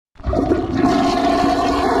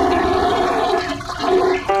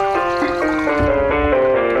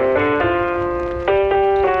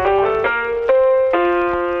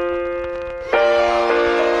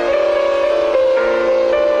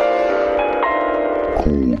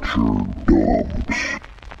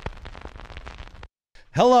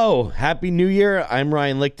Hello, Happy New Year. I'm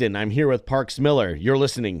Ryan Lichten. I'm here with Parks Miller. You're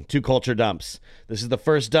listening to Culture Dumps. This is the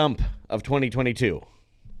first dump of 2022.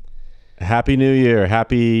 Happy New Year.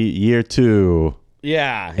 Happy year 2.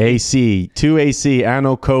 Yeah. AC, 2 AC,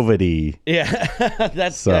 Anno COVID. Yeah,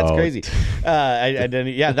 that's crazy. I didn't.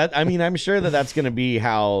 Yeah, I'm sure that's going to be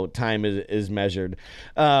how time is measured.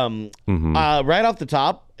 Right off the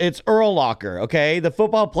top, it's Earl Locker. Okay, the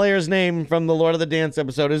football player's name from the Lord of the Dance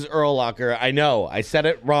episode is Earl Locker. I know I said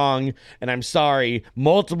it wrong, and I'm sorry.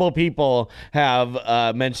 Multiple people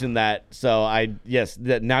have mentioned that. So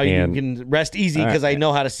now you can rest easy because I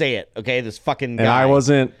know how to say it. Okay, this fucking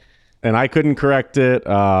guy. And I couldn't correct it.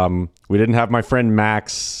 We didn't have my friend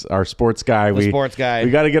Max, our sports guy. Sports guy. We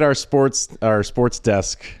got to get our sports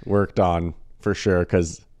desk worked on for sure.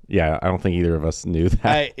 Because I don't think either of us knew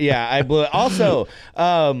that. I blew it. Also,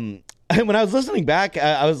 when I was listening back,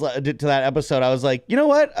 I was to that episode. I was like, you know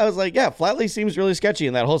what? I was like, yeah, Flatley seems really sketchy,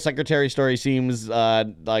 and that whole secretary story seems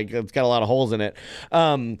like it's got a lot of holes in it.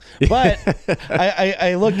 But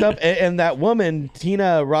I looked up, and that woman,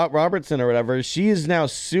 Tina Robertson or whatever, she is now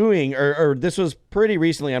suing, or this was pretty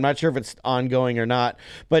recently. I'm not sure if it's ongoing or not,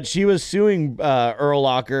 but she was suing Earl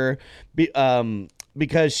Locker.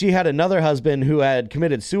 Because she had another husband who had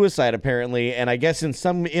committed suicide, apparently. And I guess in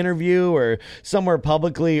some interview or somewhere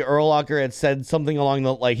publicly, Earl Locker had said something along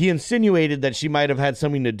he insinuated that she might have had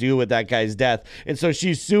something to do with that guy's death. And so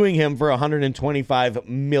she's suing him for $125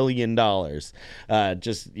 million.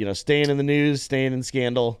 Just, staying in the news, staying in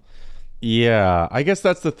scandal. Yeah, I guess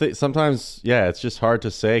that's the thing. Sometimes, it's just hard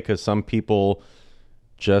to say because some people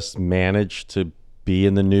just manage to be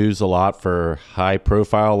in the news a lot for high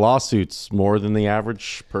profile lawsuits more than the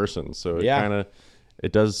average person. So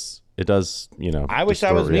it does, I wish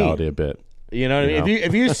that was reality me a bit. You know what I mean?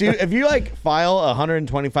 If you file a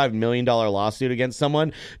 $125 million lawsuit against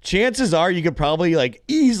someone, chances are you could probably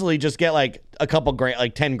easily just get a couple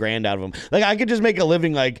grand, 10 grand out of them. I could just make a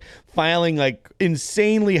living filing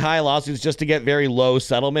insanely high lawsuits just to get very low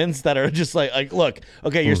settlements that are just look,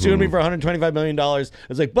 okay, you're suing me for $125 million.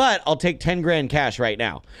 It's but I'll take 10 grand cash right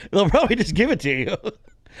now. They'll probably just give it to you.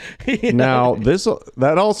 Now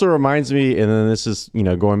that also reminds me, and then this is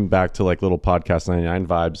going back to little Podcast 99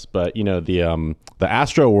 vibes, but the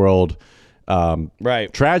Astro World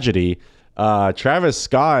tragedy. Travis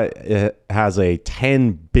Scott has a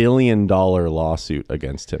 $10 billion lawsuit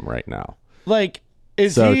against him right now.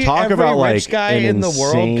 Is he talk every about rich guy in the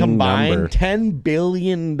world combined? Number. $10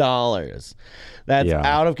 billion. That's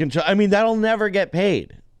out of control. I mean, that'll never get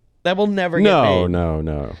paid. That will never get paid.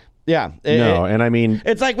 No. Yeah. And I mean,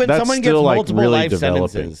 it's like when someone gets multiple life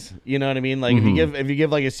sentences. You know what I mean? If you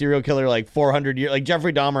give a serial killer 400 years,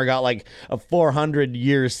 Jeffrey Dahmer got a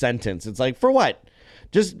 400-year sentence. It's for what?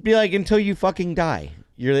 Just be until you fucking die,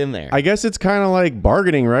 you're in there. I guess it's kind of like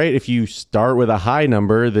bargaining, right? If you start with a high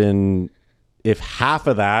number, then if half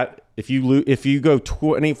of that, if you go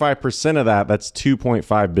 25% of that, that's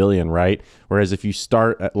 2.5 billion, right? Whereas if you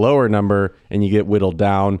start at lower number and you get whittled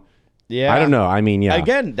down. Yeah, I don't know. I mean,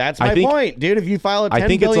 Again, that's my point, dude. If you file a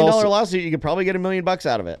 $10 billion lawsuit, you could probably get $1 million out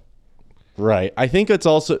of it. Right. I think it's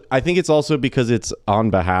also because it's on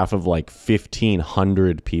behalf of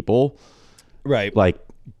 1,500 people. Right.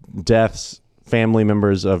 Deaths, family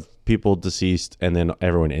members of people deceased, and then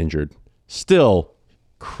everyone injured. Still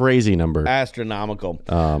crazy number. Astronomical.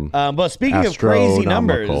 But speaking of crazy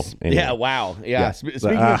numbers, anyway. yeah, wow. Yeah.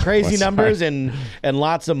 Speaking of crazy numbers and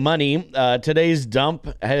lots of money, today's dump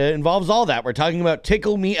involves all that. We're talking about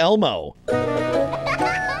Tickle Me Elmo.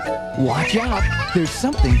 Watch out. There's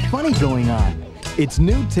something funny going on. It's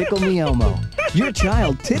new Tickle Me Elmo. Your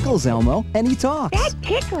child tickles Elmo and he talks. That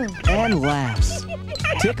tickles. And laughs.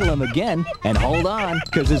 Tickle him again and hold on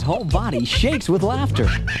because his whole body shakes with laughter.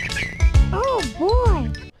 Oh, boy.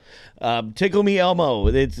 Tickle Me Elmo.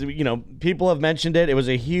 It's, people have mentioned it. It was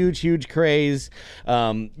a huge craze.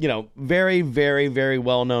 Very, very, very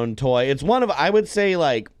well-known toy. It's one of, I would say,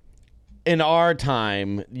 in our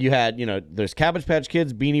time, you had, there's Cabbage Patch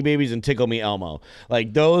Kids, Beanie Babies, and Tickle Me Elmo.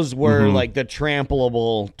 Those were the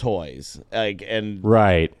trampleable toys,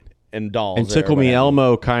 right, and dolls. And Tickle Me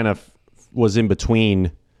Elmo kind of was in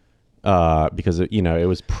between, because it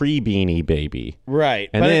was pre-Beanie Baby,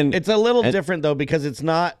 right? And then it's a little different though because it's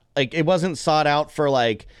not it wasn't sought out for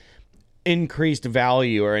increased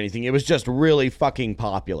value or anything. It was just really fucking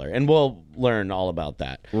popular, and we'll learn all about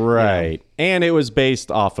that, right? And it was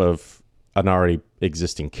based off of an already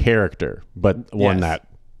existing character, but one that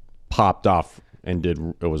popped off and it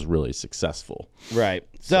was really successful. Right.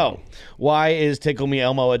 So, why is Tickle Me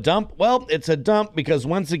Elmo a dump? Well, it's a dump because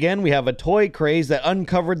once again, we have a toy craze that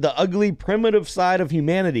uncovered the ugly, primitive side of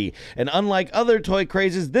humanity. And unlike other toy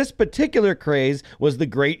crazes, this particular craze was the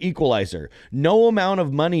great equalizer. No amount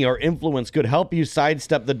of money or influence could help you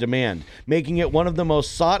sidestep the demand, making it one of the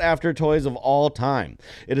most sought-after toys of all time.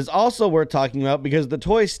 It is also worth talking about because the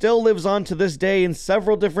toy still lives on to this day in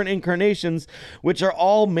several different incarnations, which are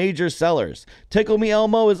all major sellers. Tickle Me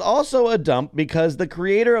Elmo is also a dump because the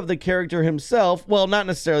creator of the character himself, well, not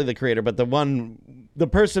necessarily the creator, but the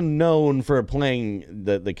person known for playing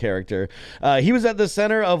the character, he was at the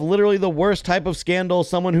center of literally the worst type of scandal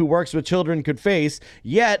someone who works with children could face,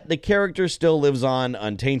 yet the character still lives on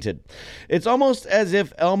untainted. It's almost as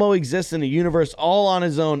if Elmo exists in a universe all on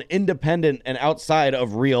his own, independent and outside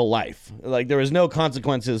of real life. Like, there was no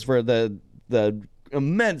consequences for the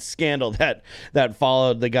immense scandal that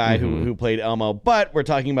followed the guy who played Elmo, but we're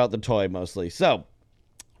talking about the toy mostly. So,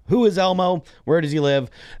 who is Elmo? Where does he live?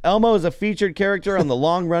 Elmo is a featured character on the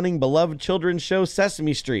long-running, beloved children's show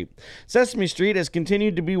Sesame Street. Sesame Street has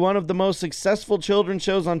continued to be one of the most successful children's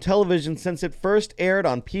shows on television since it first aired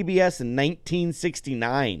on PBS in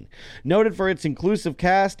 1969. Noted for its inclusive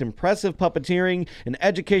cast, impressive puppeteering, and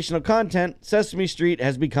educational content, Sesame Street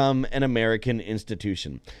has become an American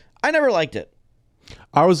institution. I never liked it.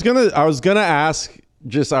 I was gonna ask.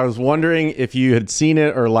 I was wondering if you had seen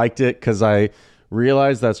it or liked it, because I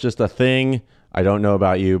realize that's just a thing. I don't know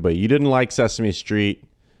about you, but you didn't like Sesame Street,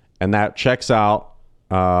 and that checks out.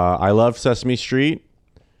 I love Sesame Street,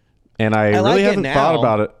 and I really like haven't thought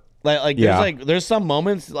about it. There's some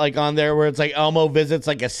moments like on there where it's like Elmo visits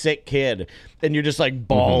like a sick kid, and you're just like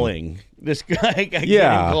bawling. This guy, I can't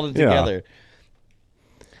even hold it together.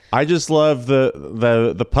 I just love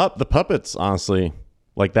the puppets, honestly,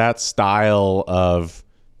 like that style of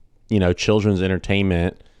children's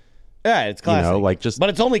entertainment. Yeah, it's classic. But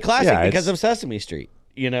it's only classic because of Sesame Street.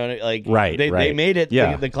 They made it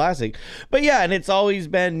the classic. But yeah, and it's always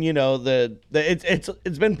been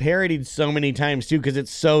it's been parodied so many times too, because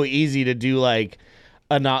it's so easy to do like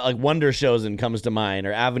Wonder Chosen comes to mind,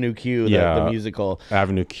 or Avenue Q, the musical.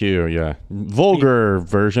 Avenue Q, vulgar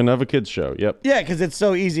version of a kids show. Yep. Yeah, because it's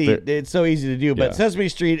so easy. It's so easy to do. But Sesame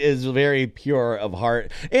Street is very pure of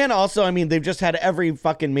heart, and also, I mean, they've just had every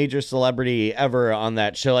fucking major celebrity ever on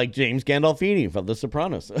that show, like James Gandolfini from The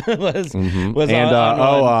Sopranos was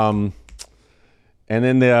on. And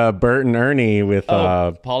then the Bert and Ernie with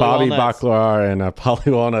Bobby Baclar and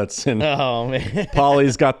Polly Walnuts, and oh man,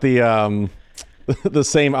 Polly's got the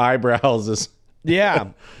same eyebrows as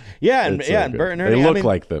and Bert and Ernie, they look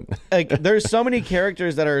like them. Like, there's so many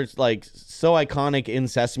characters that are like so iconic in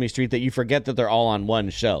Sesame Street that you forget that they're all on one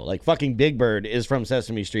show. Like fucking Big Bird is from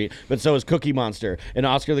Sesame Street, but so is Cookie Monster and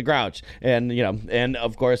Oscar the Grouch, and and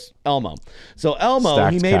of course Elmo. So Elmo,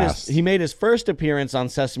 he made his first appearance on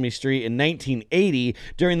Sesame Street in 1980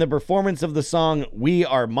 during the performance of the song "We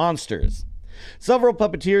Are Monsters." Several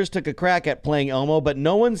puppeteers took a crack at playing Elmo, but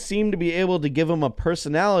no one seemed to be able to give him a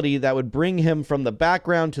personality that would bring him from the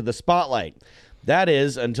background to the spotlight. That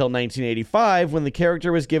is, until 1985, when the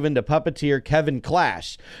character was given to puppeteer Kevin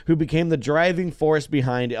Clash, who became the driving force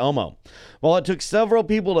behind Elmo. While it took several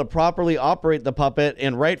people to properly operate the puppet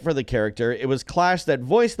and write for the character, it was Clash that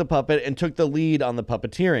voiced the puppet and took the lead on the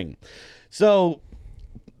puppeteering. So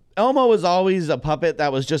Elmo was always a puppet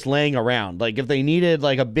that was just laying around. Like, if they needed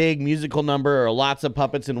like a big musical number or lots of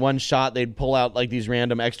puppets in one shot, they'd pull out like these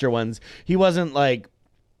random extra ones. He wasn't like,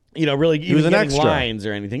 really he was an extra lines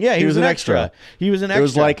or anything. Yeah, he was an extra. He was an extra. It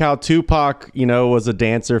was like how Tupac, was a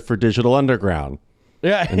dancer for Digital Underground.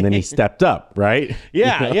 Yeah. And then he stepped up, right?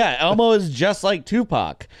 Yeah, yeah. Elmo is just like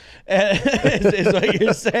Tupac, is what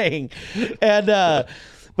you're saying. And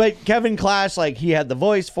but Kevin Clash, like, he had the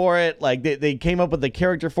voice for it. Like, they came up with the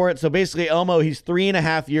character for it. So basically, Elmo, he's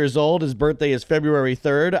 3.5 years old. His birthday is February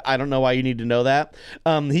 3rd. I don't know why you need to know that.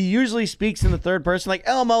 He usually speaks in the third person, like,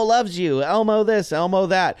 Elmo loves you, Elmo this, Elmo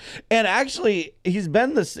that. And actually, he's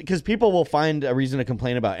been this, because people will find a reason to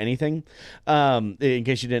complain about anything, in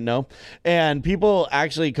case you didn't know. And people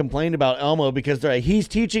actually complained about Elmo because they're like, he's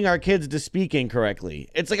teaching our kids to speak incorrectly.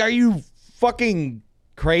 It's like, are you fucking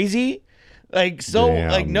crazy? Like, so,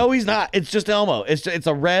 damn. Like, no, he's not. It's just Elmo. It's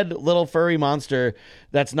a red little furry monster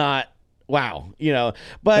that's not, wow,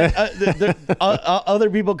 But other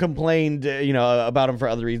people complained, about him for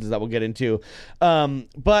other reasons that we'll get into.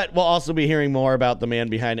 But we'll also be hearing more about the man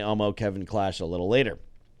behind Elmo, Kevin Clash, a little later.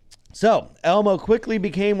 So, Elmo quickly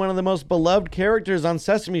became one of the most beloved characters on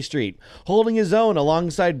Sesame Street, holding his own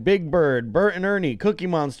alongside Big Bird, Bert and Ernie, Cookie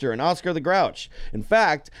Monster, and Oscar the Grouch. In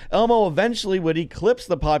fact, Elmo eventually would eclipse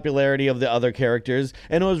the popularity of the other characters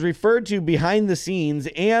and was referred to behind the scenes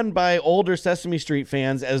and by older Sesame Street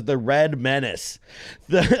fans as the Red Menace.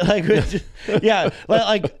 The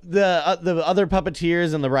other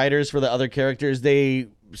puppeteers and the writers for the other characters, they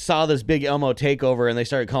saw this big Elmo takeover and they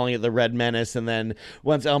started calling it the Red Menace. And then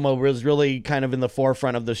once Elmo was really kind of in the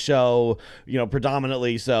forefront of the show,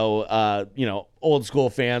 predominantly so, old school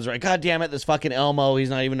fans were like, God damn it, this fucking Elmo, he's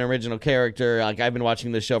not even an original character. Like, I've been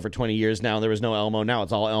watching this show for 20 years now. There was no Elmo. Now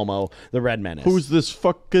it's all Elmo, the Red Menace. Who's this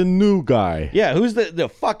fucking new guy? Yeah, who's the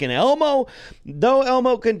fucking Elmo? Though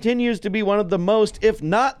Elmo continues to be one of the most, if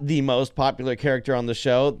not the most popular character on the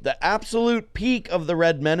show, the absolute peak of the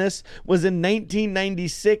Red Menace was in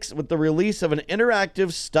 1996 with the release of an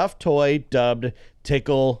interactive stuffed toy dubbed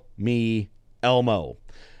Tickle Me Elmo.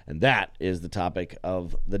 And that is the topic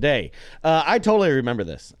of the day. I totally remember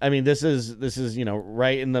this. I mean, this is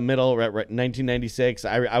right in the middle, right 1996.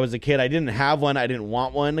 I was a kid. I didn't have one. I didn't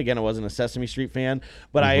want one. Again, I wasn't a Sesame Street fan.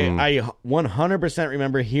 But I 100%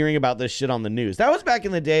 remember hearing about this shit on the news. That was back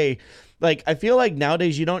in the day. Like, I feel like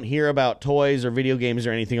nowadays you don't hear about toys or video games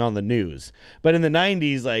or anything on the news. But in the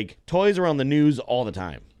 90s, like, toys were on the news all the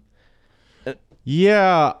time.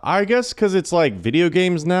 Yeah, I guess because it's like video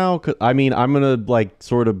games now. I mean, I'm going to like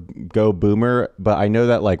sort of go boomer, but I know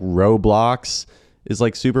that like Roblox is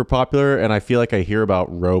like super popular. And I feel like I hear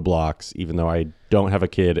about Roblox, even though I don't have a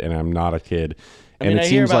kid and I'm not a kid. I mean, I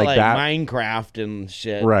hear about like Minecraft and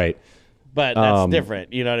shit. Right. But that's different.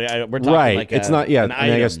 We're talking right. like it's not, yeah.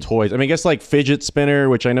 I guess toys. I mean, I guess like fidget spinner,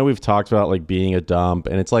 which I know we've talked about like being a dump.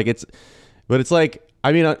 And it's like,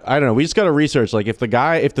 I mean, I don't know. We just got to research. Like, if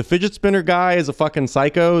the fidget spinner guy is a fucking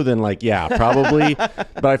psycho, then like, yeah, probably.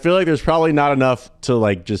 But I feel like there's probably not enough to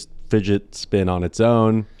like just fidget spin on its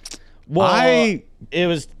own. Well, it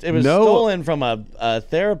was stolen from a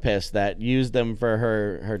therapist that used them for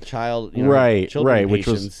her child, children patients. Which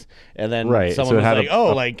was, and then someone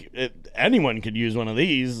was like, anyone could use one of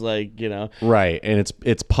these, like, Right, and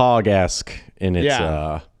it's Pog-esque in its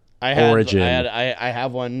origin. I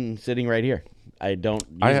have one sitting right here. I don't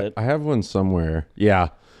use it. I have one somewhere. Yeah.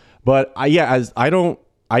 But I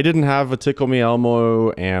didn't have a Tickle Me Elmo,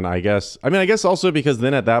 and I guess also because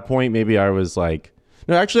then at that point maybe I was like,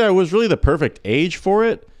 no, actually I was really the perfect age for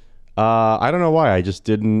it. I don't know why. I just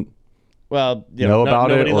didn't know about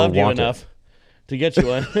it or nobody loved you want enough to get you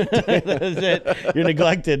one. That's it. You're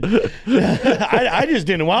neglected. I just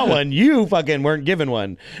didn't want one. You fucking weren't given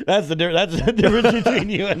one. That's the difference between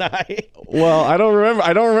you and I. Well, I don't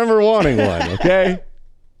remember wanting one. Okay,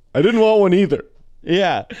 I didn't want one either.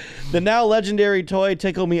 Yeah. The now legendary toy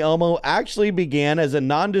Tickle Me Elmo actually began as a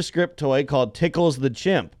nondescript toy called Tickles the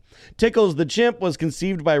Chimp. Tickles the Chimp was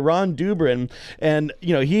conceived by Ron Dubrin, and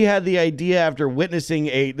he had the idea after witnessing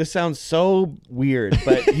this sounds so weird,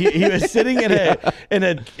 but he was sitting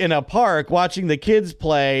in a park watching the kids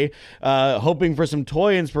play, hoping for some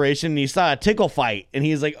toy inspiration, and he saw a tickle fight, and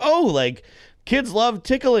he's like, oh, like, kids love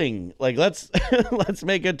tickling. Like, let's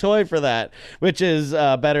make a toy for that, which is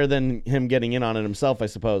better than him getting in on it himself, I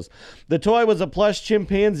suppose. The toy was a plush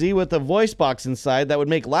chimpanzee with a voice box inside that would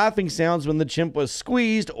make laughing sounds when the chimp was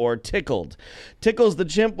squeezed or tickled. Tickles the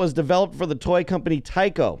Chimp was developed for the toy company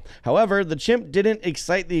Tyco. However, the chimp didn't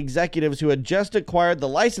excite the executives who had just acquired the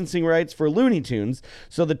licensing rights for Looney Tunes,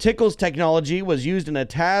 so the Tickles technology was used in a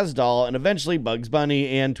Taz doll and eventually Bugs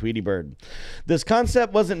Bunny and Tweety Bird. This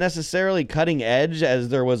concept wasn't necessarily cutting edge, as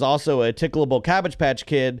there was also a tickleable Cabbage Patch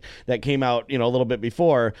Kid that came out, a little bit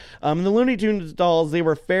before. The Looney Tunes dolls, they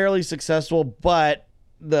were fairly successful, but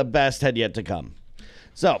the best had yet to come.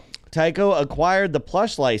 So, Tyco acquired the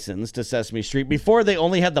plush license to Sesame Street before they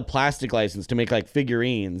only had the plastic license to make like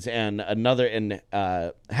figurines, and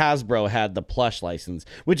Hasbro had the plush license,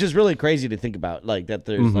 which is really crazy to think about. Like that,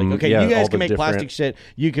 there's you guys can make plastic shit,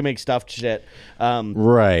 you can make stuffed shit,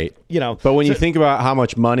 right? But when you think about how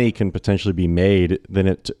much money can potentially be made, then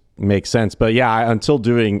it makes sense. But yeah,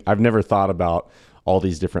 I've never thought about all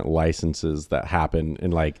these different licenses that happen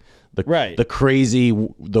in like. The crazy,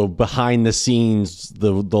 the behind the scenes,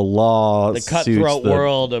 the law, the cutthroat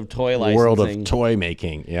world of toy licensing, world of toy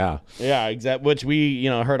making, yeah, exactly. Which we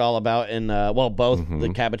heard all about in both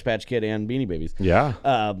the Cabbage Patch Kid and Beanie Babies. Yeah,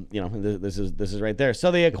 this is right there. So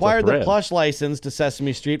they acquired the plush license to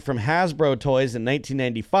Sesame Street from Hasbro Toys in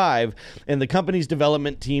 1995, and the company's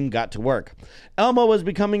development team got to work. Elmo was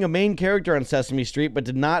becoming a main character on Sesame Street, but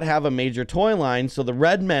did not have a major toy line, so the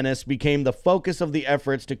Red Menace became the focus of the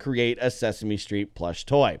efforts to create a Sesame Street plush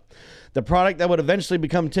toy. The product that would eventually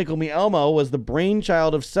become Tickle Me Elmo was the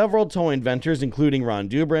brainchild of several toy inventors, including Ron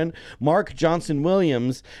Dubrin, Mark Johnson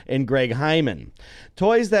Williams, and Greg Hyman.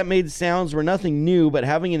 Toys that made sounds were nothing new, but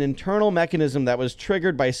having an internal mechanism that was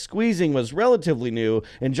triggered by squeezing was relatively new,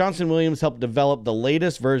 and Johnson Williams helped develop the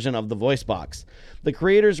latest version of the voice box. The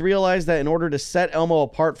creators realized that in order to set Elmo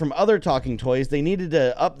apart from other talking toys, they needed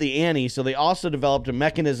to up the ante, so they also developed a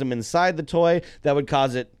mechanism inside the toy that would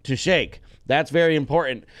cause it to shake. That's very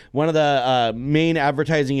important. One of the main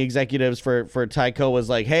advertising executives for Tyco was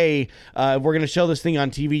like, hey, if we're going to show this thing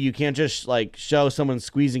on TV, you can't just like show someone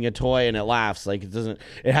squeezing a toy and it laughs. Like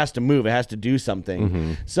it has to move. It has to do something.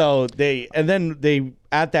 Mm-hmm. So they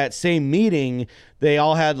at that same meeting, they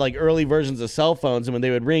all had like early versions of cell phones. And when they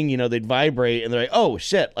would ring, they'd vibrate and they're like, oh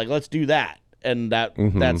shit, like let's do that. And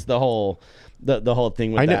that's the whole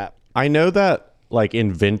thing with that. I know that like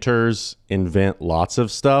inventors invent lots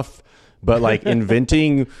of stuff. But like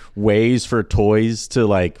inventing ways for toys to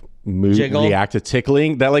like move, react to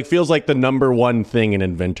tickling, that like feels like the number one thing an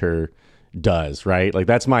inventor does, right? Like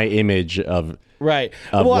that's my image of right.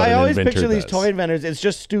 Well, I always picture these toy inventors. It's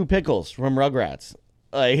just Stu Pickles from Rugrats.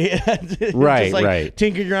 Like right, just like right.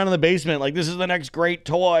 Tinkering around in the basement, like this is the next great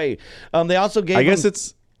toy. They also gave. I guess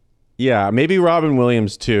it's maybe Robin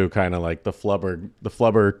Williams too, kind of like the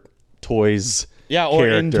Flubber toys. Yeah, or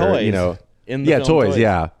character, in toys. In the film toys.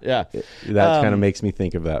 Yeah. That kind of makes me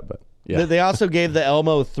think of that, but yeah. They also gave the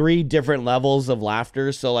Elmo 3 different levels of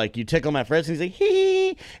laughter. So like you tickle him at first, and he's like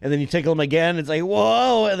hee, and then you tickle him again, it's like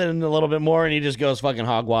whoa, and then a little bit more, and he just goes fucking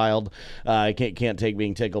hog wild. Can't take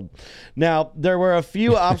being tickled. Now there were a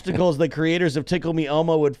few obstacles the creators of Tickle Me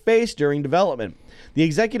Elmo would face during development. The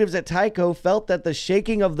executives at Tyco felt that the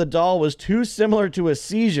shaking of the doll was too similar to a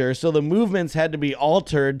seizure, so the movements had to be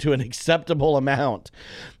altered to an acceptable amount.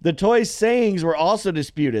 The toy's sayings were also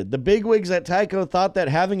disputed. The bigwigs at Tyco thought that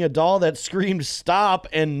having a doll that screamed stop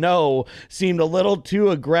and no seemed a little too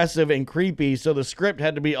aggressive and creepy, so the script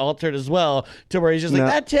had to be altered as well to where he's just like,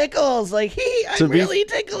 that tickles, like, I'm really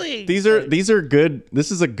tickling. These are good. This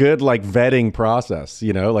is a good like vetting process,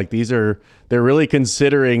 like they're really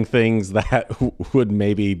considering things that would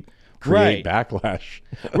maybe create backlash.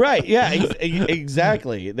 Right. Yeah,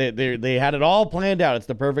 exactly. They had it all planned out. It's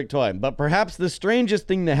the perfect toy. But perhaps the strangest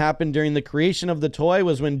thing to happen during the creation of the toy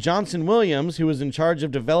was when Johnson Williams, who was in charge of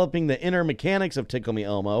developing the inner mechanics of Tickle Me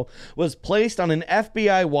Elmo, was placed on an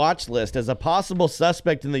FBI watch list as a possible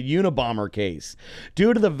suspect in the Unabomber case.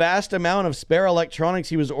 Due to the vast amount of spare electronics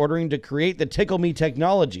he was ordering to create the Tickle Me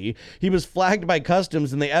technology, he was flagged by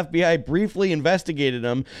customs, and the FBI briefly investigated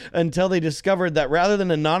him until they discovered that rather than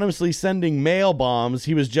anonymously sending mail bombs,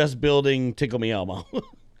 he was just building Tickle Me Elmo.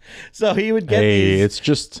 So he would get these. It's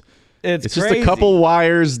just a couple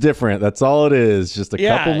wires different. That's all it is. Just a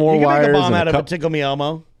couple more you can wires. Make a bomb out of a Tickle Me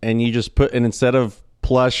Elmo. And you just put, and instead of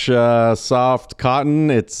plush soft cotton,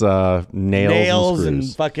 it's nails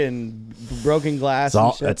and fucking broken glass.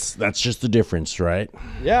 That's just the difference, right?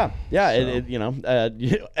 Yeah.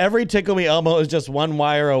 Every Tickle Me Elmo is just one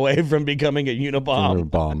wire away from becoming a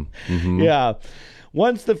Unabomb. Mm-hmm. Yeah.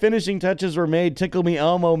 Once the finishing touches were made, Tickle Me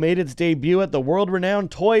Elmo made its debut at the world-renowned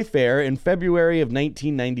Toy Fair in February of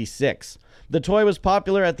 1996. The toy was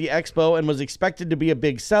popular at the expo and was expected to be a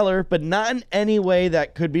big seller, but not in any way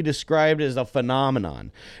that could be described as a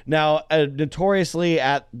phenomenon. Now, notoriously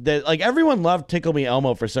everyone loved Tickle Me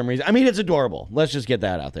Elmo for some reason. I mean, it's adorable. Let's just get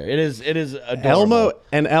that out there. It is adorable.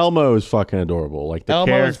 Elmo is fucking adorable. Like the Elmo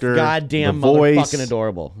character, is goddamn the voice, motherfucking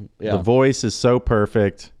adorable. Yeah. The voice is so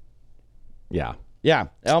perfect. Yeah. Yeah,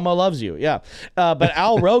 Elmo loves you. Yeah, but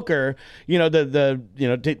Al Roker, the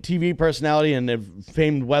TV personality and the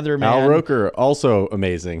famed weatherman. Al Roker also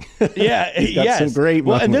amazing. Yeah, he's got some great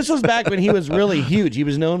moments. And this was back when he was really huge. He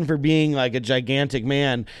was known for being like a gigantic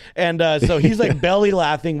man, and so he's like belly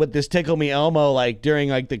laughing with this Tickle Me Elmo like during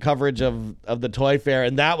like the coverage of the Toy Fair,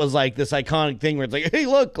 and that was like this iconic thing where it's like, hey,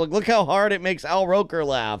 look how hard it makes Al Roker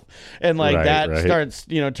laugh, and like starts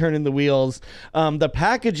turning the wheels. The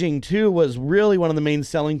packaging too was really one of the main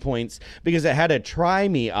selling points because it had a try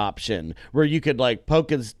me option where you could like poke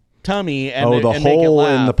his tummy and the and hole make it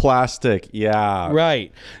laugh. in the plastic. Yeah.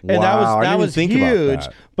 Right. And wow. that was huge.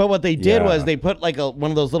 That. But what they did was they put like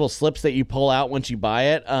one of those little slips that you pull out once you buy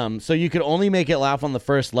it. So you could only make it laugh on the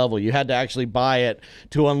first level. You had to actually buy it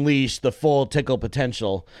to unleash the full tickle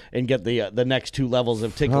potential and get the next 2 levels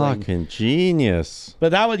of tickling. Fucking genius.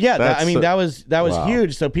 But that was that was wow.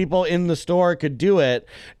 huge. So people in the store could do it.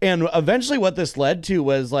 And eventually what this led to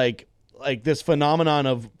was like like this phenomenon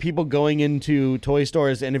of people going into toy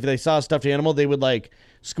stores, and if they saw a stuffed animal, they would like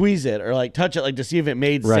squeeze it or like touch it like to see if it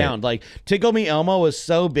made sound. Like Tickle Me Elmo was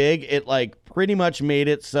so big, it like pretty much made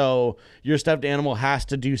it so your stuffed animal has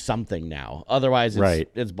to do something now. Otherwise,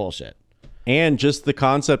 it's bullshit. And just the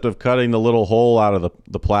concept of cutting the little hole out of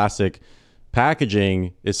the plastic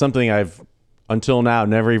packaging is something I've until now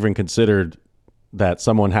never even considered that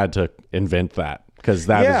someone had to invent that, because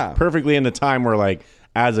that was perfectly in the time where like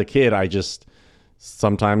as a kid I just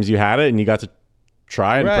sometimes you had it and you got to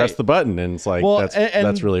try and press the button, and it's like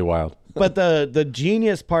that's really wild. But the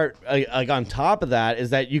genius part, like on top of that, is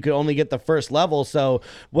that you could only get the first level. So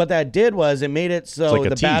what that did was it made it so like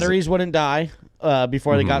the batteries wouldn't die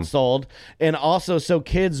before they got sold, and also so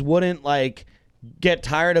kids wouldn't like get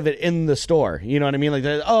tired of it in the store. You know what I mean? Like,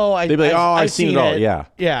 they'd be like, I've seen it all. Yeah.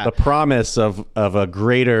 Yeah. The promise of a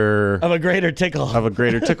greater tickle. Of a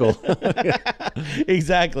greater tickle.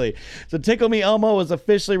 Exactly. So Tickle Me Elmo was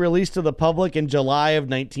officially released to the public in July of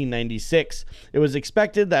 1996. It was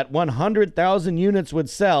expected that 100,000 units would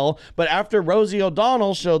sell, but after Rosie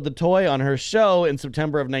O'Donnell showed the toy on her show in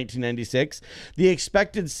September of 1996, the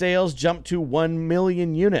expected sales jumped to 1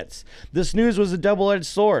 million units. This news was a double-edged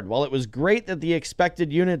sword. While it was great that the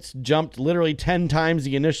expected units jumped literally 10 times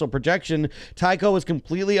the initial projection, Tyco was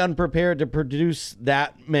completely unprepared to produce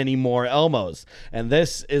that many more Elmos. And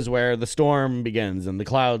this is where the storm begins and the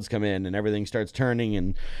clouds come in and everything starts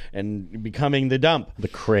turning and becoming the dump. The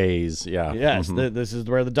craze, yeah. Yes, this is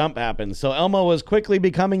where the dump happens. So Elmo was quickly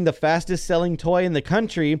becoming the fastest selling toy in the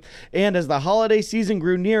country, and as the holiday season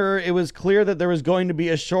grew nearer, it was clear that there was going to be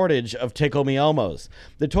a shortage of Tickle Me Elmos.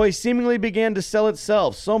 The toy seemingly began to sell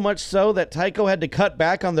itself, so much so that Tyco had to cut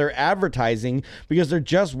back on their advertising because there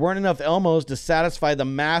just weren't enough Elmos to satisfy the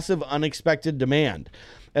massive unexpected demand.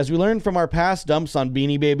 As we learned from our past dumps on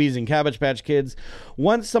Beanie Babies and Cabbage Patch Kids,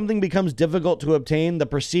 once something becomes difficult to obtain, the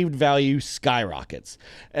perceived value skyrockets.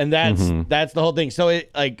 And that's the whole thing. So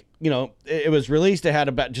it was released. It had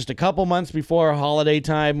about just a couple months before holiday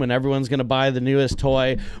time when everyone's going to buy the newest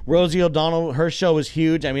toy. Rosie O'Donnell, her show was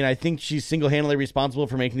huge. I mean, I think she's single-handedly responsible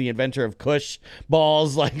for making the inventor of Kush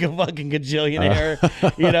balls like a fucking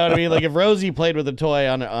gajillionaire. You know what I mean? Like if Rosie played with a toy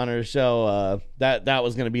on her show, that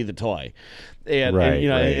was going to be the toy. And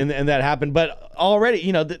that happened. But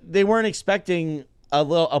already, they weren't expecting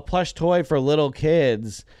a plush toy for little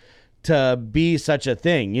kids to be such a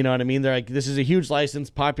thing. You know what I mean? They're like, this is a huge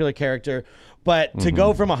license, popular character, but to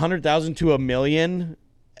go from 100,000 to 1 million,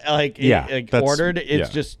 ordered, it's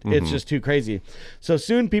just too crazy. So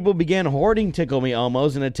soon people began hoarding Tickle Me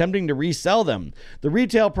Elmos and attempting to resell them. The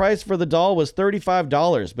retail price for the doll was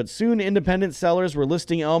 $35, but soon independent sellers were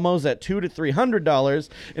listing Elmos at $200 to $300,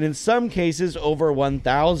 and in some cases over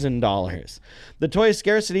 $1,000. The toy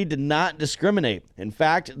scarcity did not discriminate. In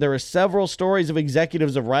fact, there were several stories of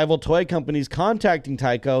executives of rival toy companies contacting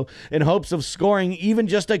Tyco in hopes of scoring even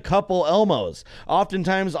just a couple Elmos,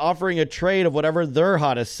 oftentimes offering a trade of whatever their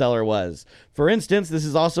hottest seller was. For instance, this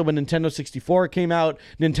is also when Nintendo 64 came out.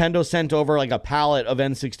 Nintendo sent over like a pallet of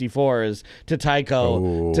N64s to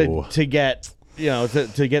Tyco to get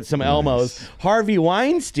to get some Elmos. Harvey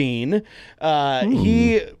Weinstein,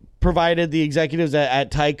 he provided the executives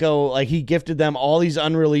at Tyco, like he gifted them all these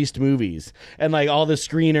unreleased movies and like all the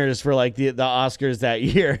screeners for like the Oscars that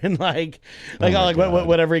year, and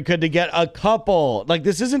whatever he could to get a couple. Like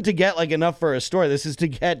this isn't to get like enough for a store. This is to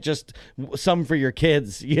get just some for your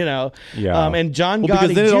kids, Yeah. And John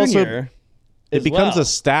Gotti Jr. It becomes a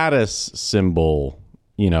status symbol.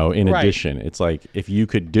 In addition, it's like if you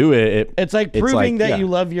could do it, it's like proving that you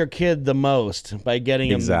love your kid the most by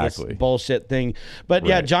getting him this bullshit thing. But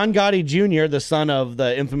John Gotti Jr., the son of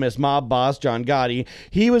the infamous mob boss John Gotti,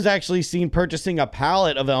 he was actually seen purchasing a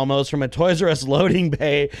pallet of Elmos from a Toys R Us loading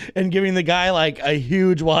bay and giving the guy like a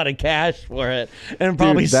huge wad of cash for it, and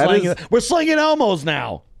probably we're slinging Elmos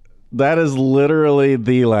now. That is literally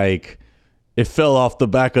it fell off the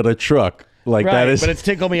back of the truck. That is, but it's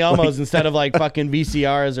Tickle Me Elmos instead of like fucking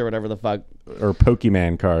VCRs or whatever the fuck. Or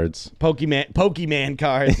Pokemon cards. Pokemon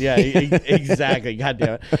cards. Yeah, exactly. God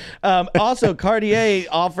damn it. Also, Cartier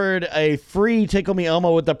offered a free Tickle Me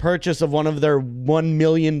Elmo with the purchase of one of their $1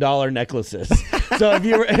 million necklaces. So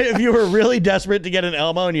if you were really desperate to get an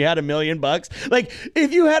Elmo and you had $1 million, like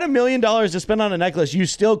if you had $1 million to spend on a necklace, you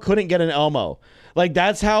still couldn't get an Elmo. Like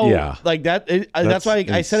that's how, that's why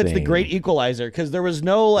I said it's the great equalizer, because there was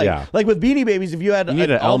no like with Beanie Babies, if you had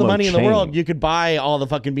all the money in the world, you could buy all the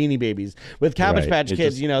fucking Beanie Babies. With Cabbage Patch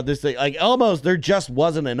Kids, this thing, like Elmos, there just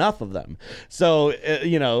wasn't enough of them. So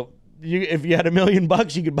if you had $1 million,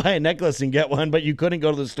 you could buy a necklace and get one, but you couldn't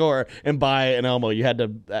go to the store and buy an Elmo. You had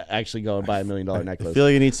to actually go and buy $1 million necklace. I feel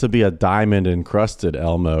like it needs to be a diamond encrusted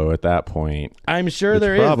Elmo at that point. I'm sure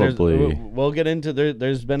there probably is. We'll get into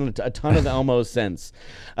there's been a ton of Elmos since.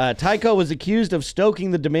 Tyco was accused of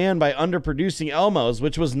stoking the demand by underproducing Elmos,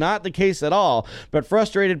 which was not the case at all. But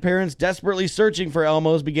frustrated parents desperately searching for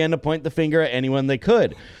Elmos began to point the finger at anyone they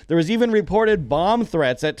could. There was even reported bomb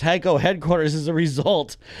threats at Tyco headquarters as a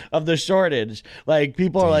result of the shortage. Like,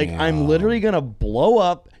 people are like, I'm literally gonna blow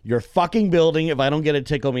up your fucking building if I don't get a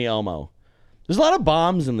Tickle Me Elmo. There's a lot of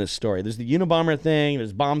bombs in this story. There's the Unabomber thing.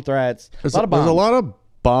 There's bomb threats. There's a lot of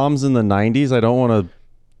bombs in the 90s. I don't want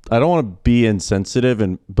to be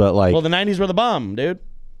insensitive, but like, well, the 90s were the bomb, dude.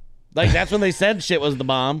 Like, that's when they said shit was the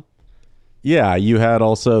bomb. Yeah, you had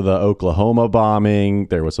also the Oklahoma bombing.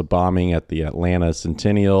 There was a bombing at the Atlanta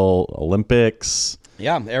Centennial Olympics.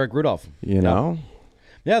 Yeah, Eric Rudolph. You know?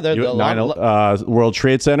 Yeah, World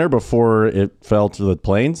Trade Center, before it fell to the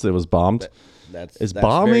planes, it was bombed. Is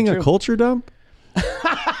bombing a culture dump?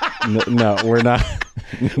 No, we're not.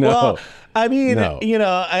 No. Well, I mean,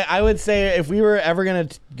 I would say if we were ever going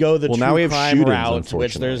to go the true crime route,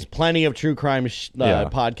 which there's plenty of true crime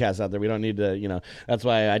podcasts out there. We don't need to, that's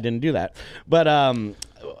why I didn't do that. But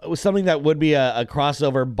something that would be a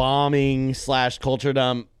crossover bombing / culture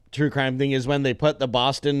dump true crime thing is when they put the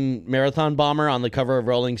Boston Marathon bomber on the cover of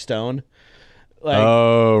Rolling Stone. Like,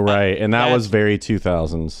 oh, right. And that was very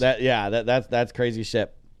 2000s. That's crazy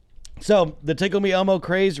shit. So, the Tickle Me Elmo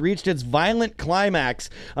craze reached its violent climax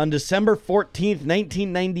on December 14th,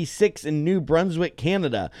 1996 in New Brunswick,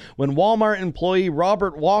 Canada, when Walmart employee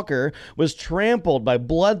Robert Walker was trampled by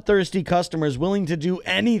bloodthirsty customers willing to do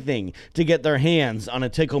anything to get their hands on a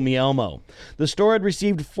Tickle Me Elmo. The store had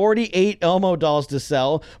received 48 Elmo dolls to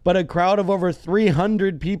sell, but a crowd of over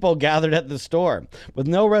 300 people gathered at the store. With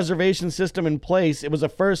no reservation system in place, it was a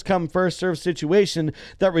first-come, first-served situation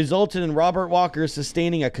that resulted in Robert Walker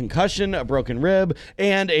sustaining a concussion, a broken rib,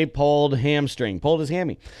 and a pulled his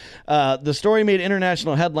hammy. The story made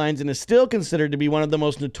international headlines and is still considered to be one of the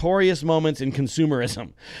most notorious moments in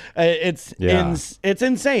consumerism. It's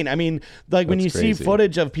insane. I mean, like, when you see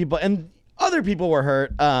footage of people, and other people were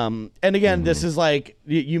hurt. And again, this is like,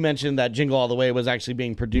 you mentioned that Jingle All the Way was actually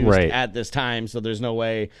being produced at this time, so there's no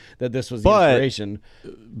way that this was the inspiration.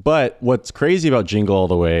 But what's crazy about Jingle All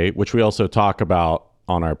the Way, which we also talk about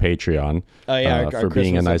on our Patreon, our for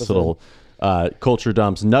being Christmas a nice episode. little culture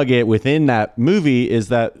dumps nugget within that movie, is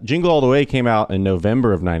that Jingle All the Way came out in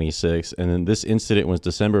November of 96, and then this incident was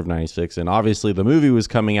December of 96, and obviously the movie was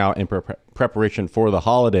coming out in preparation for the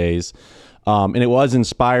holidays, and it was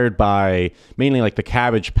inspired by mainly like the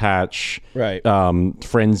Cabbage Patch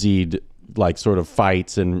frenzied like sort of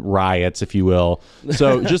fights and riots, if you will.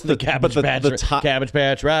 So just the Cabbage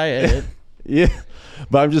Patch riot. Yeah,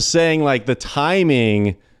 but I'm just saying, like, the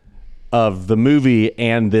timing of the movie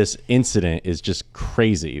and this incident is just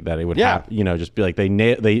crazy that it would happen. Just be like that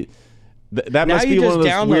must be one of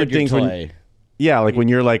those weird things. When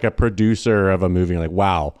you're like a producer of a movie, you're like,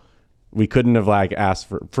 wow, we couldn't have like asked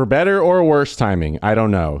for better or worse timing. I don't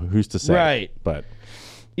know, who's to say, right? But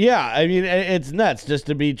yeah, I mean, it's nuts just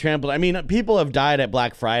to be trampled. I mean, people have died at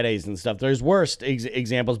Black Fridays and stuff. There's worse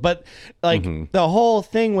examples, but like the whole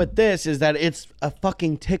thing with this is that it's a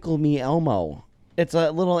fucking Tickle Me Elmo. It's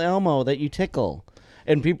a little Elmo that you tickle,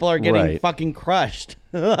 and people are getting fucking crushed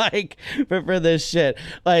like for this shit.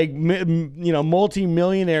 Like,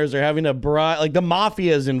 multi-millionaires are having to bribe, like the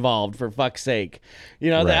mafia is involved, for fuck's sake. The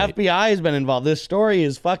FBI has been involved. This story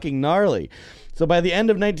is fucking gnarly. So by the end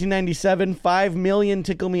of 1997, 5 million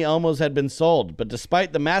Tickle Me Elmos had been sold. But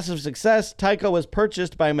despite the massive success, Tyco was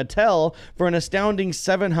purchased by Mattel for an astounding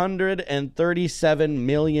 $737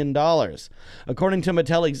 million. According to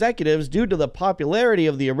Mattel executives, due to the popularity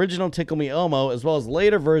of the original Tickle Me Elmo, as well as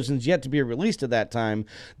later versions yet to be released at that time,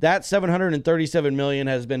 that $737 million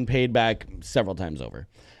has been paid back several times over.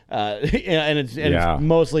 And it's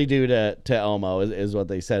mostly due to Elmo, is what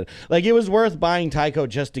they said. Like, it was worth buying Tyco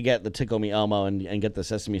just to get the Tickle Me Elmo and get the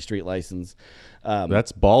Sesame Street license.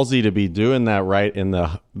 That's ballsy to be doing that right in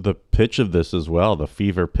the pitch of this as well, the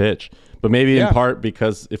fever pitch. But maybe in part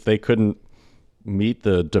because if they couldn't meet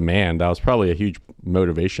the demand, that was probably a huge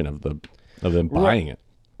motivation of them buying it.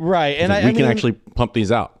 Right, and we can actually pump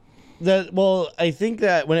these out. I think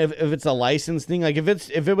that if it's a license thing, like if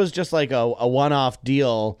it was just like a one-off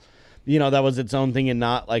deal, that was its own thing and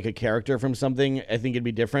not like a character from something, I think it'd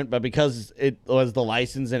be different. But because it was the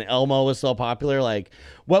license and Elmo was so popular, like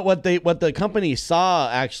what the company saw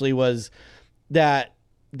actually was that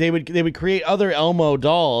they would create other Elmo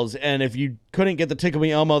dolls, and if you couldn't get the Tickle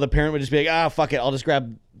Me Elmo, the parent would just be like, fuck it, I'll just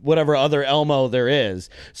grab whatever other Elmo there is.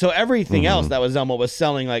 So everything else that was Elmo was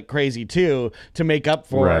selling like crazy too, to make up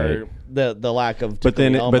for the lack of but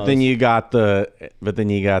then you got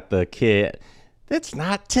the kid. It's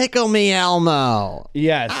not Tickle Me Elmo.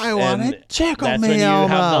 Yes, I want to tickle me that's when Elmo. you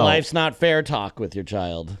have the life's not fair talk with your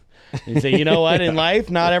child. You say, you know what? In life,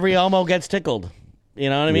 not every Elmo gets tickled. You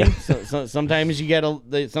know what I mean? Yeah. So sometimes you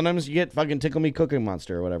get fucking Tickle Me Cookie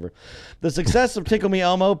Monster or whatever. The success of Tickle Me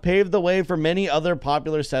Elmo paved the way for many other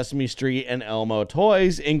popular Sesame Street and Elmo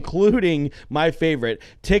toys, including my favorite,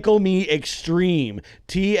 Tickle Me Extreme.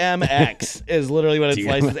 TMX is literally what it's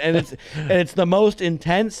licensed, and it's the most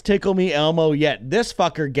intense Tickle Me Elmo yet. This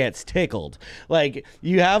fucker gets tickled. Like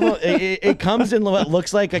you have, it comes in what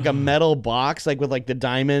looks like a metal box, like with like the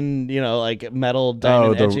diamond, like metal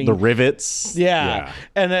diamond etching. The rivets. Yeah.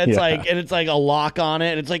 And it's like a lock on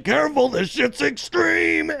it, and it's like, careful, this shit's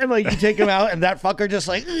extreme. And like you take him out, and that fucker just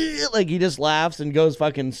like he just laughs and goes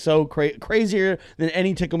fucking so crazier than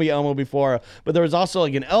any Tickle Me Elmo before. But there was also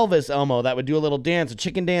like an Elvis Elmo that would do a little dance, a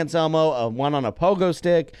chicken dance Elmo, one on a pogo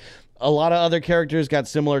stick. A lot of other characters got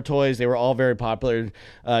similar toys. They were all very popular.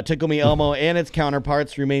 Tickle Me Elmo and its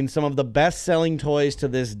counterparts remain some of the best-selling toys to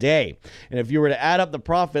this day. And if you were to add up the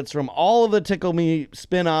profits from all of the Tickle Me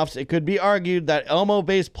spin-offs, it could be argued that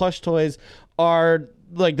Elmo-based plush toys are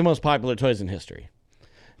like the most popular toys in history.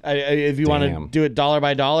 If you want to do it dollar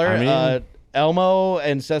by dollar, Elmo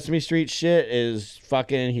and Sesame Street shit is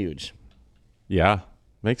fucking huge. Yeah,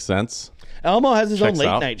 makes sense. Elmo has his own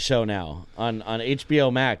late night show now on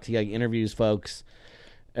HBO Max. He like interviews folks.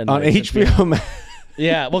 And on HBO Max?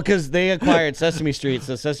 Yeah, well, because they acquired Sesame Street,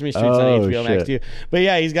 so Sesame Street's on HBO Max too. But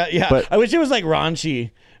yeah, he's got I wish it was like raunchy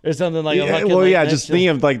or something like. Just think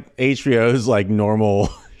of like HBO's like normal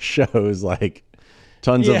shows, like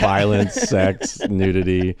tons of violence, sex,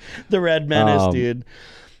 nudity. The Red Menace, dude.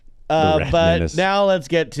 But Menace. Now let's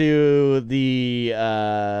get to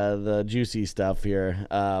the juicy stuff here.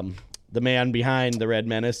 The man behind the Red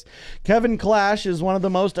Menace. Kevin Clash is one of the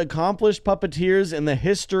most accomplished puppeteers in the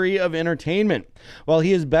history of entertainment. While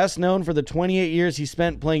he is best known for the 28 years he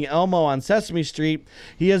spent playing Elmo on Sesame Street,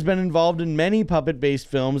 he has been involved in many puppet-based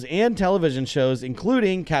films and television shows,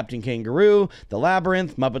 including Captain Kangaroo, The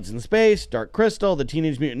Labyrinth, Muppets in Space, Dark Crystal, the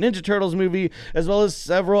Teenage Mutant Ninja Turtles movie, as well as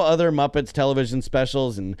several other Muppets television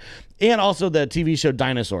specials, and also the TV show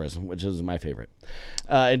Dinosaurs, which is my favorite.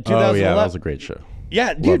 In 2011, that was a great show.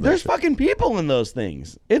 Yeah, dude, there's fucking people in those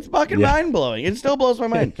things. It's fucking mind-blowing. It still blows my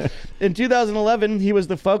mind. In 2011, he was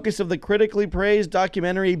the focus of the critically praised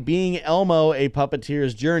documentary Being Elmo, A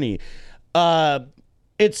Puppeteer's Journey.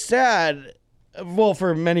 It's sad. Well,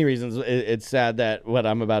 for many reasons, it's sad that what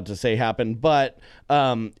I'm about to say happened. But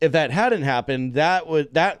if that hadn't happened,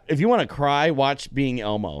 if you want to cry, watch Being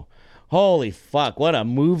Elmo. Holy fuck, what a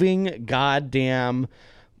moving goddamn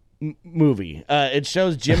movie. It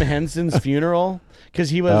shows Jim Henson's funeral. Because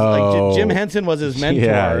he was Jim Henson was his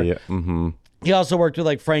mentor. Yeah. Mm-hmm. He also worked with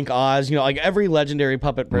like Frank Oz, like every legendary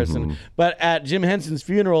puppet person. Mm-hmm. But at Jim Henson's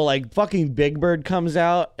funeral, like fucking Big Bird comes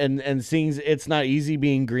out and sings "It's Not Easy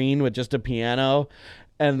Being Green" with just a piano,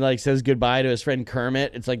 and like says goodbye to his friend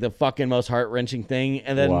Kermit. It's like the fucking most heart-wreshing thing.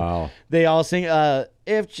 And then they all sing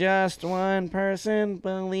 "If Just One Person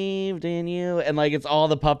Believed in You," and like it's all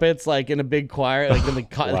the puppets like in a big choir, like in the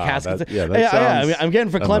caskets. I mean, I'm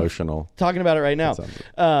getting emotional talking about it right now.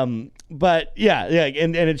 But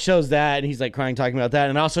and it shows that, and he's like crying talking about that,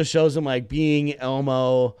 and it also shows him like being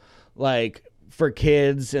Elmo, like for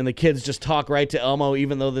kids, and the kids just talk right to Elmo,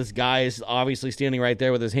 even though this guy is obviously standing right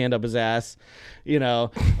there with his hand up his ass,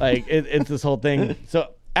 like it's this whole thing. So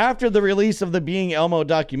after the release of the Being Elmo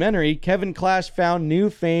documentary, Kevin Clash found new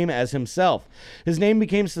fame as himself. His name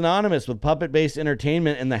became synonymous with puppet-based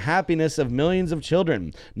entertainment and the happiness of millions of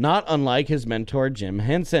children, not unlike his mentor Jim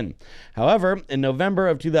Henson. However, in November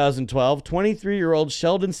of 2012, 23-year-old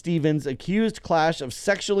Sheldon Stevens accused Clash of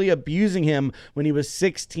sexually abusing him when he was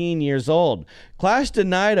 16 years old. Clash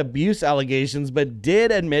denied abuse allegations, but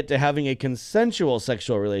did admit to having a consensual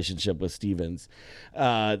sexual relationship with Stevens.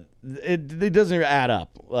 It doesn't add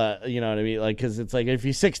up, you know what I mean? Like, because it's like if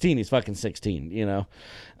he's 16, he's fucking 16,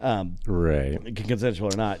 right?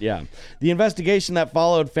 Consensual or not, yeah. The investigation that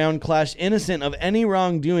followed found Clash innocent of any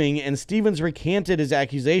wrongdoing, and Stevens recanted his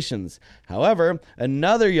accusations. However,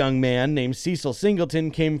 another young man named Cecil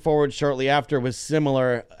Singleton came forward shortly after with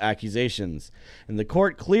similar accusations, and the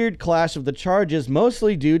court cleared Clash of the charges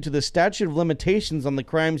mostly due to the statute of limitations on the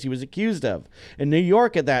crimes he was accused of. In New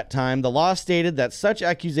York at that time, the law stated that such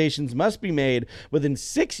accusations allegations must be made within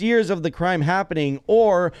 6 years of the crime happening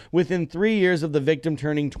or within 3 years of the victim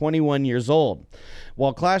turning 21 years old.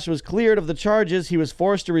 While Clash was cleared of the charges, he was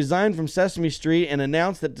forced to resign from Sesame Street and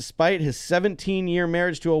announced that despite his 17-year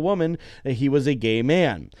marriage to a woman, that he was a gay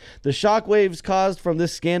man. The shockwaves caused from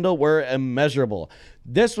this scandal were immeasurable.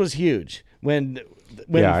 This was huge when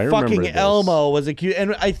fucking Elmo was accused.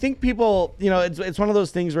 And I think people, it's one of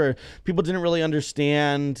those things where people didn't really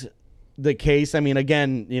understand the case. I mean,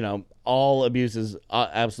 again, all abuse is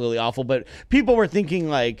absolutely awful, but people were thinking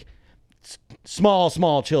like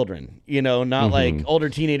small children, not like older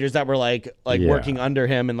teenagers that were like working under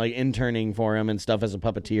him and like interning for him and stuff as a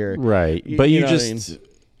puppeteer. Right. But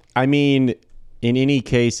I mean, in any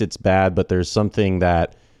case, it's bad, but there's something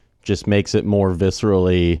that just makes it more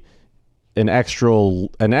viscerally an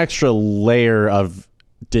extra layer of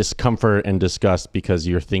discomfort and disgust because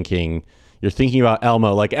you're thinking about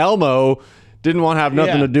Elmo. Like Elmo didn't want to have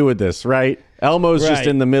nothing to do with this, right? Elmo's just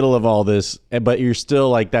in the middle of all this, but you're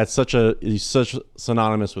still like, that's such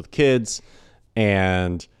synonymous with kids.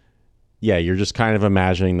 And yeah, you're just kind of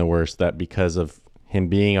imagining the worst, that because of him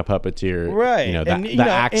being a puppeteer, right? The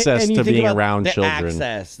access to being around children.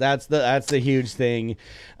 Access, that's the huge thing,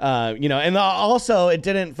 and also it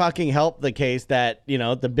didn't fucking help the case that,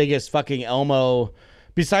 the biggest fucking Elmo,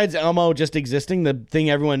 besides Elmo just existing, the thing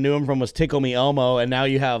everyone knew him from was Tickle Me Elmo, and now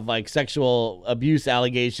you have like sexual abuse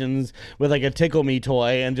allegations with like a Tickle Me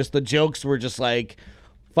toy, and just the jokes were just like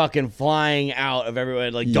fucking flying out of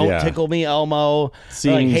everyone, like don't tickle me Elmo,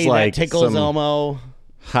 seems hey, like that tickles Elmo.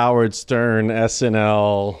 Howard Stern,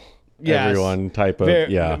 SNL, everyone type of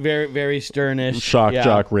very very sternish shock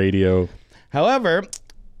jock radio. However,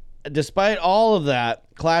 despite all of that,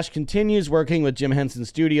 Clash continues working with Jim Henson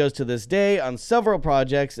Studios to this day on several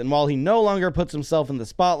projects, and while he no longer puts himself in the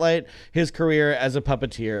spotlight, his career as a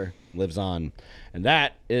puppeteer lives on. And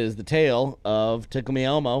that is the tale of Tickle Me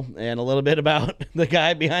Elmo, and a little bit about the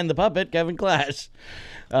guy behind the puppet, Kevin Clash.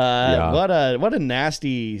 What a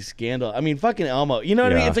nasty scandal. I mean, fucking Elmo. You know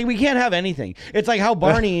what I mean? It's like we can't have anything. It's like how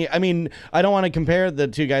Barney. I mean, I don't want to compare the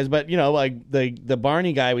two guys, but like the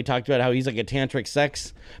Barney guy, we talked about how he's like a tantric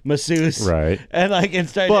sex masseuse, right? And like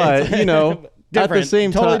but at the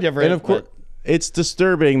same totally time, different. And of course, it's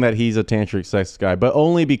disturbing that he's a tantric sex guy, but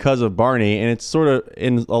only because of Barney. And it's sort of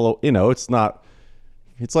it's not.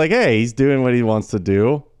 It's like, hey, he's doing what he wants to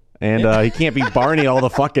do. And he can't be Barney all the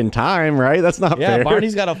fucking time, right? That's not fair. Yeah,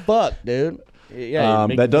 Barney's got to fuck, dude. Yeah,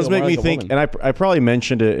 that does make me think, and I probably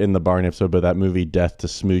mentioned it in the Barney episode, but that movie Death to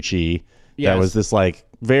Smoochie, that was this like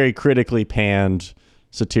very critically panned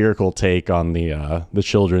satirical take on the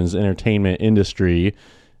children's entertainment industry,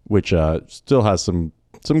 which still has some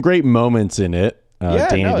great moments in it.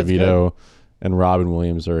 Danny DeVito and Robin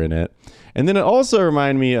Williams are in it. And then it also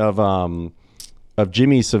reminded me of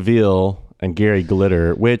Jimmy Savile and Gary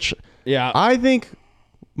Glitter, which I think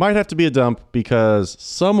might have to be a dump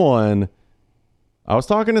because I was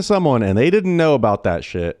talking to someone and they didn't know about that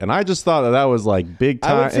shit, and I just thought that was like big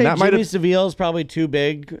time. I would say and that Jimmy Savile is probably too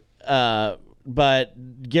big,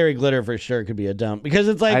 but Gary Glitter for sure could be a dump because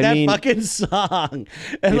it's like fucking song.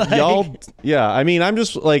 And if y'all, I mean, I'm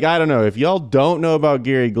just like, I don't know if y'all don't know about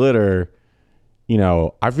Gary Glitter.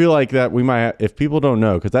 I feel like that we might, if people don't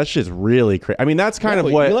know, because that shit's really crazy. I mean, that's kind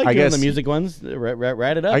of what you like I doing guess the music ones.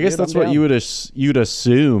 Write it up. I guess that's what you'd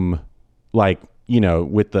assume, like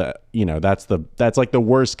with the that's like the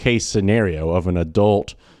worst case scenario of an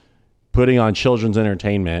adult putting on children's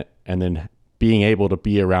entertainment and then being able to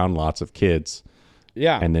be around lots of kids,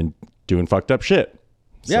 and then doing fucked up shit.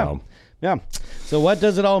 Yeah. So what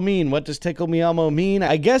does it all mean? What does Tickle Me Elmo mean?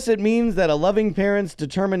 I guess it means that a loving parent's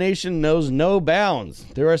determination knows no bounds.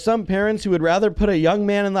 There are some parents who would rather put a young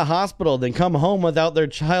man in the hospital than come home without their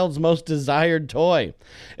child's most desired toy.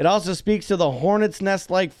 It also speaks to the hornet's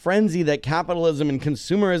nest-like frenzy that capitalism and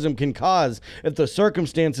consumerism can cause if the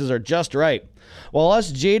circumstances are just right. While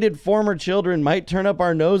us jaded former children might turn up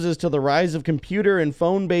our noses to the rise of computer and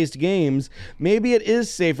phone-based games, maybe it is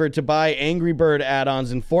safer to buy Angry Bird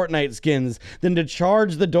add-ons and Fortnite skins than to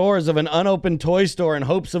charge the doors of an unopened toy store in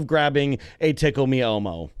hopes of grabbing a Tickle Me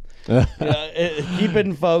Elmo.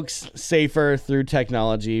 Keeping folks safer through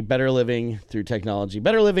technology, better living through technology,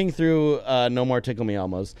 better living through no more Tickle Me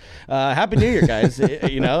Elmos. Happy New Year, guys.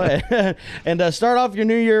 And start off your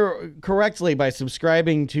new year correctly by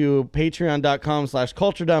subscribing to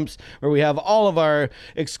patreon.com/culturedumps, where we have all of our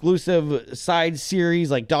exclusive side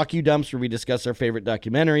series like docu-dumps, where we discuss our favorite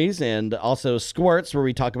documentaries, and also squirts, where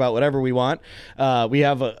we talk about whatever we want. We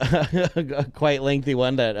have a quite lengthy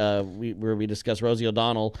one that where we discuss Rosie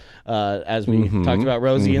O'Donnell, as we talked about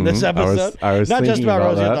Rosie in this episode. I was not just about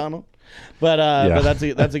Rosie that. O'Donnell. But that's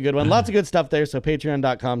a good one. Lots of good stuff there. So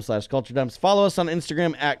patreon.com/culturedumps. Follow us on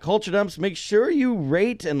Instagram @culturedumps. Make sure you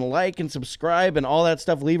rate and like and subscribe and all that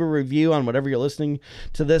stuff. Leave a review on whatever you're listening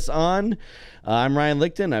to this on. I'm Ryan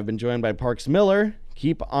Lichten. I've been joined by Parks Miller.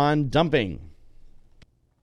 Keep on dumping.